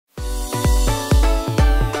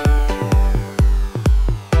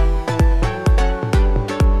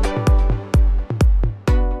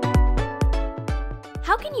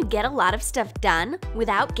get a lot of stuff done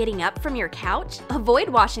without getting up from your couch, avoid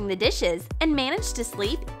washing the dishes, and manage to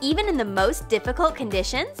sleep even in the most difficult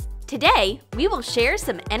conditions? Today, we will share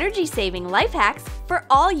some energy-saving life hacks for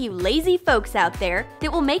all you lazy folks out there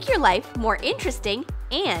that will make your life more interesting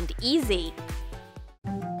and easy.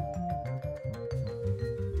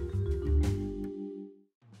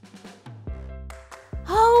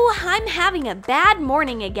 Oh, I'm having a bad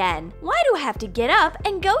morning again. Why do I have to get up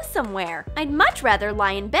and go somewhere? I'd much rather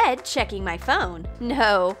lie in bed checking my phone.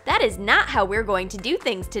 No, that is not how we're going to do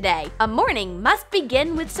things today. A morning must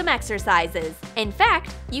begin with some exercises. In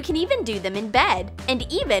fact, you can even do them in bed, and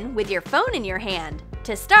even with your phone in your hand.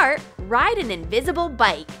 To start, ride an invisible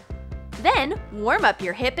bike. Then, warm up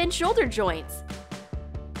your hip and shoulder joints.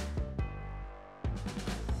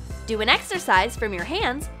 Do an exercise from your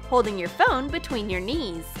hands, holding your phone between your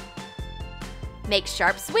knees. Make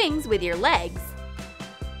sharp swings with your legs.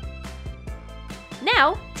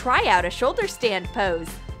 Now, try out a shoulder stand pose.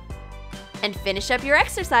 And finish up your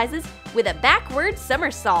exercises with a backward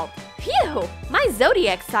somersault. Phew! My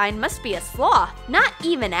zodiac sign must be a sloth. Not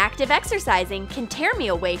even active exercising can tear me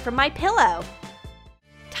away from my pillow.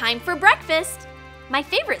 Time for breakfast! My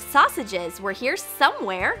favorite sausages were here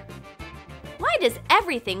somewhere. Why does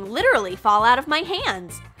everything literally fall out of my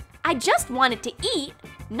hands? I just wanted to eat,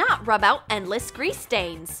 not rub out endless grease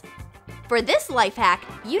stains. For this life hack,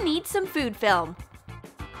 you need some food film.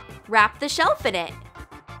 Wrap the shelf in it.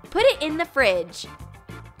 Put it in the fridge.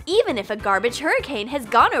 Even if a garbage hurricane has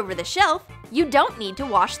gone over the shelf, you don't need to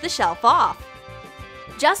wash the shelf off.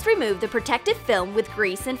 Just remove the protective film with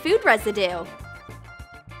grease and food residue.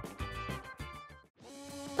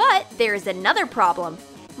 But there is another problem.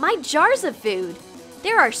 My jars of food.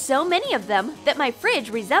 There are so many of them that my fridge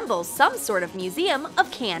resembles some sort of museum of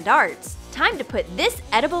canned arts. Time to put this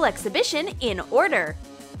edible exhibition in order.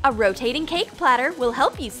 A rotating cake platter will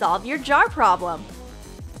help you solve your jar problem.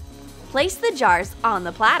 Place the jars on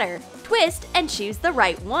the platter, twist and choose the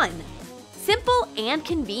right one. Simple and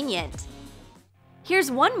convenient. Here's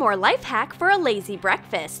one more life hack for a lazy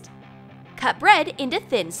breakfast. Cut bread into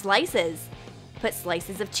thin slices. Put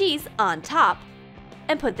slices of cheese on top.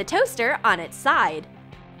 And put the toaster on its side.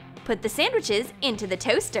 Put the sandwiches into the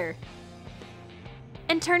toaster.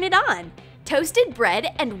 And turn it on. Toasted bread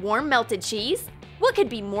and warm melted cheese? What could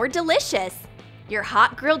be more delicious? Your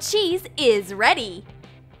hot grilled cheese is ready!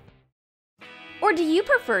 Or do you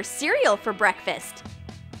prefer cereal for breakfast?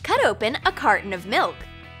 Cut open a carton of milk.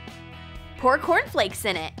 Pour cornflakes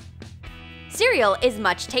in it. Cereal is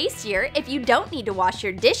much tastier if you don't need to wash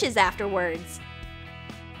your dishes afterwards.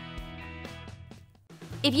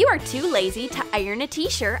 If you are too lazy to iron a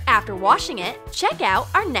t-shirt after washing it, check out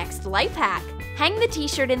our next life hack. Hang the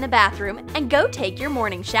t-shirt in the bathroom and go take your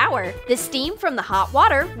morning shower. The steam from the hot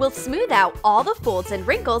water will smooth out all the folds and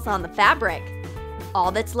wrinkles on the fabric.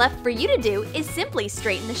 All that's left for you to do is simply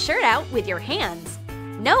straighten the shirt out with your hands.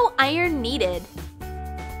 No iron needed.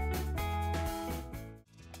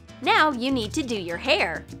 Now you need to do your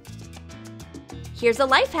hair. Here's a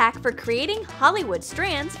life hack for creating Hollywood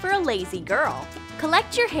strands for a lazy girl.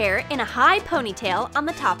 Collect your hair in a high ponytail on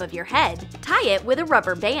the top of your head. Tie it with a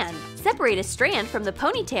rubber band. Separate a strand from the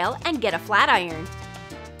ponytail and get a flat iron.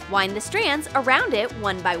 Wind the strands around it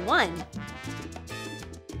one by one.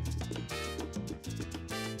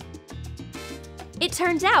 It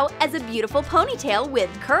turns out as a beautiful ponytail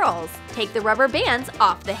with curls. Take the rubber bands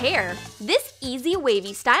off the hair. This easy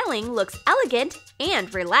wavy styling looks elegant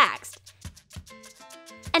and relaxed.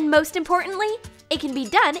 And most importantly, it can be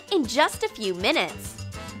done in just a few minutes.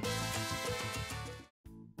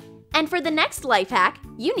 And for the next life hack,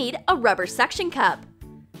 you need a rubber suction cup.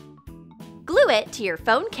 Glue it to your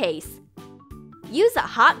phone case. Use a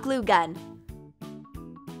hot glue gun.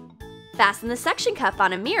 Fasten the suction cup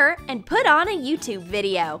on a mirror and put on a YouTube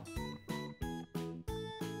video.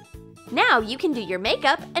 Now you can do your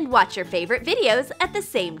makeup and watch your favorite videos at the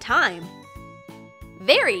same time.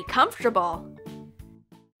 Very comfortable.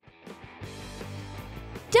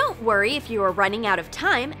 Don't worry if you are running out of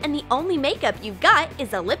time and the only makeup you've got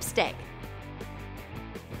is a lipstick.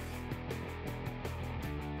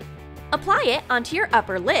 Apply it onto your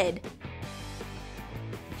upper lid.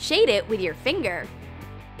 Shade it with your finger.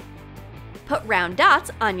 Put round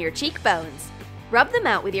dots on your cheekbones. Rub them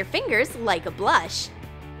out with your fingers like a blush.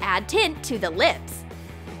 Add tint to the lips.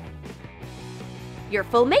 Your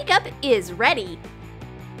full makeup is ready.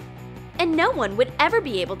 And no one would ever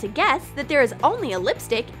be able to guess that there is only a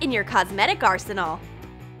lipstick in your cosmetic arsenal.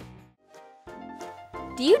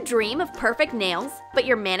 Do you dream of perfect nails, but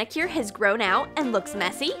your manicure has grown out and looks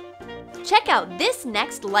messy? Check out this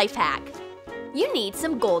next life hack. You need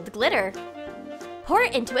some gold glitter. Pour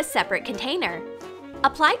it into a separate container.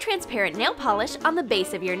 Apply transparent nail polish on the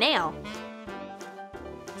base of your nail.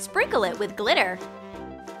 Sprinkle it with glitter.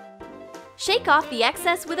 Shake off the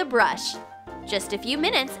excess with a brush. Just a few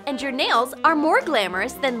minutes and your nails are more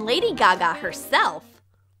glamorous than Lady Gaga herself.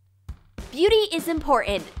 Beauty is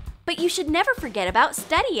important, but you should never forget about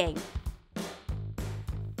studying.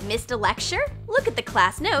 Missed a lecture? Look at the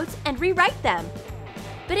class notes and rewrite them.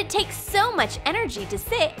 But it takes so much energy to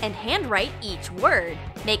sit and handwrite each word.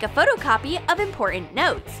 Make a photocopy of important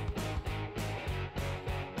notes.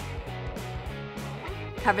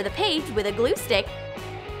 Cover the page with a glue stick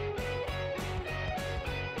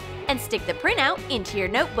and stick the printout into your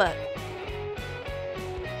notebook.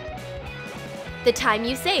 The time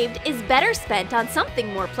you saved is better spent on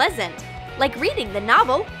something more pleasant, like reading the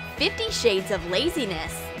novel 50 Shades of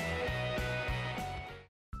Laziness.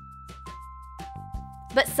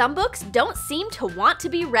 But some books don't seem to want to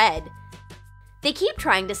be read. They keep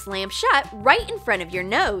trying to slam shut right in front of your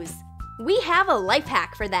nose. We have a life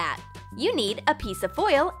hack for that. You need a piece of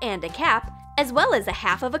foil and a cap, as well as a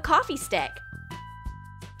half of a coffee stick.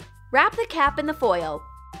 Wrap the cap in the foil.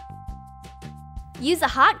 Use a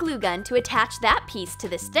hot glue gun to attach that piece to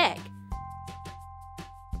the stick.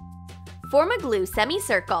 Form a glue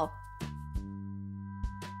semicircle.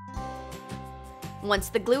 Once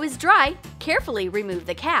the glue is dry, carefully remove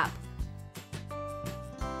the cap.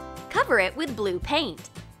 Cover it with blue paint.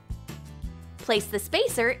 Place the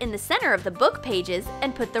spacer in the center of the book pages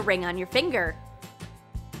and put the ring on your finger.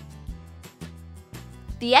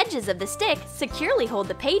 The edges of the stick securely hold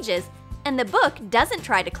the pages, and the book doesn't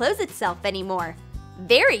try to close itself anymore.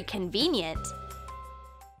 Very convenient.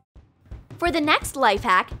 For the next life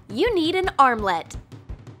hack, you need an armlet.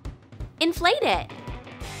 Inflate it.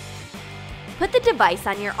 Put the device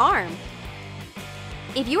on your arm.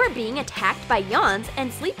 If you are being attacked by yawns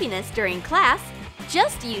and sleepiness during class,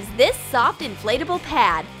 just use this soft inflatable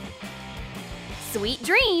pad. Sweet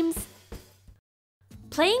dreams!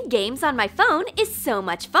 Playing games on my phone is so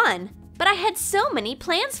much fun, but I had so many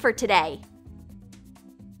plans for today.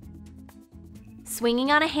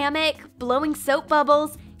 Swinging on a hammock, blowing soap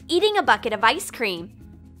bubbles, eating a bucket of ice cream.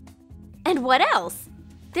 And what else?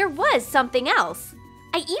 There was something else.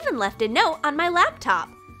 I even left a note on my laptop.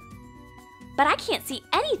 But I can't see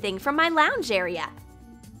anything from my lounge area.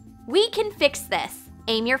 We can fix this.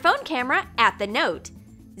 Aim your phone camera at the note.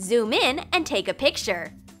 Zoom in and take a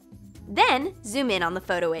picture. Then zoom in on the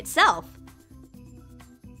photo itself.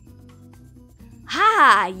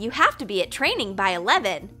 You have to be at training by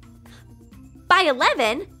 11. By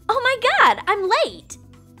 11? Oh my God, I'm late!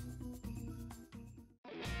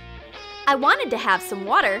 I wanted to have some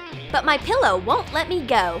water, but my pillow won't let me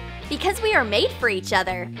go because we are made for each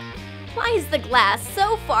other. Why is the glass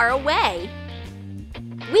so far away?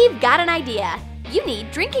 We've got an idea. You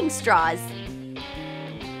need drinking straws.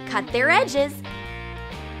 Cut their edges.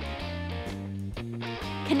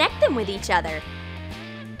 Connect them with each other.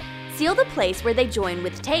 Seal the place where they join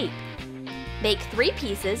with tape. Make 3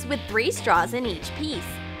 pieces with 3 straws in each piece.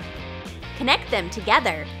 Connect them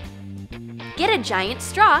together. Get a giant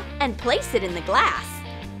straw and place it in the glass.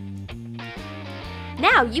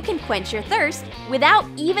 Now you can quench your thirst without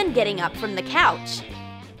even getting up from the couch.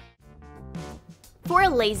 For a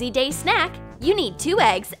lazy day snack, you need 2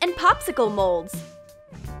 eggs and popsicle molds.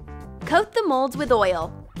 Coat the molds with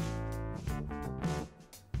oil.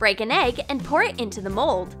 Break an egg and pour it into the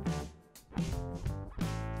mold.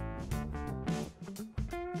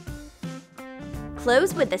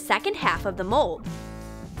 Close with the second half of the mold.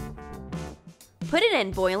 Put it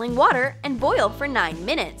in boiling water and boil for 9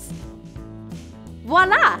 minutes.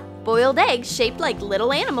 Voila! Boiled eggs shaped like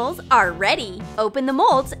little animals are ready. Open the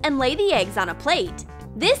molds and lay the eggs on a plate.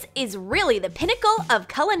 This is really the pinnacle of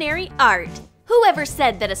culinary art. Whoever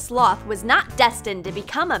said that a sloth was not destined to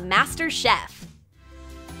become a master chef?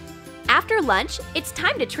 After lunch, it's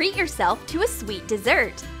time to treat yourself to a sweet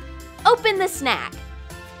dessert. Open the snack.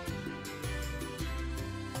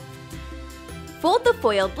 Fold the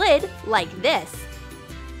foiled lid like this.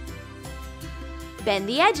 Bend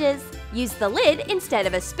the edges. Use the lid instead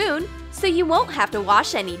of a spoon so you won't have to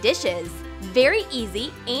wash any dishes. Very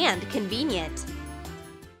easy and convenient.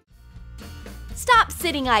 Stop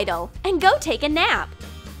sitting idle and go take a nap.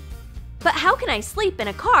 But how can I sleep in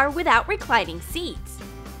a car without reclining seats?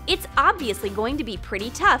 It's obviously going to be pretty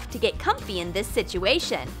tough to get comfy in this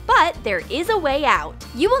situation, but there is a way out.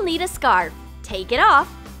 You will need a scarf. Take it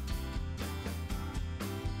off.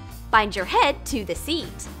 Bind your head to the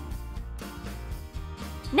seat.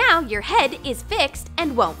 Now your head is fixed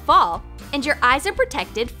and won't fall, and your eyes are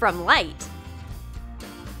protected from light.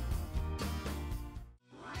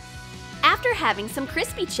 After having some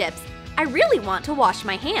crispy chips, I really want to wash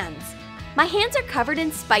my hands. My hands are covered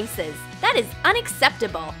in spices. That is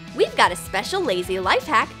unacceptable. We've got a special lazy life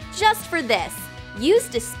hack just for this. Use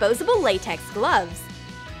disposable latex gloves.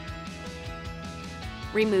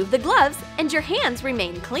 Remove the gloves and your hands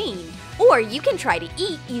remain clean. Or you can try to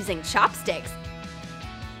eat using chopsticks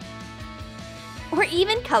or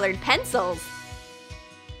even colored pencils.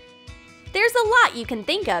 There's a lot you can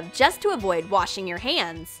think of just to avoid washing your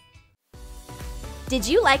hands. Did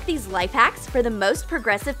you like these life hacks for the most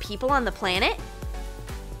progressive people on the planet?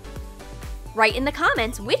 Write in the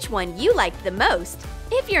comments which one you liked the most,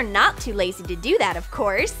 if you're not too lazy to do that, of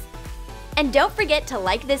course. And don't forget to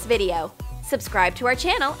like this video, subscribe to our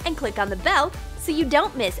channel, and click on the bell so you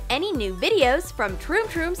don't miss any new videos from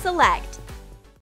Troom Select.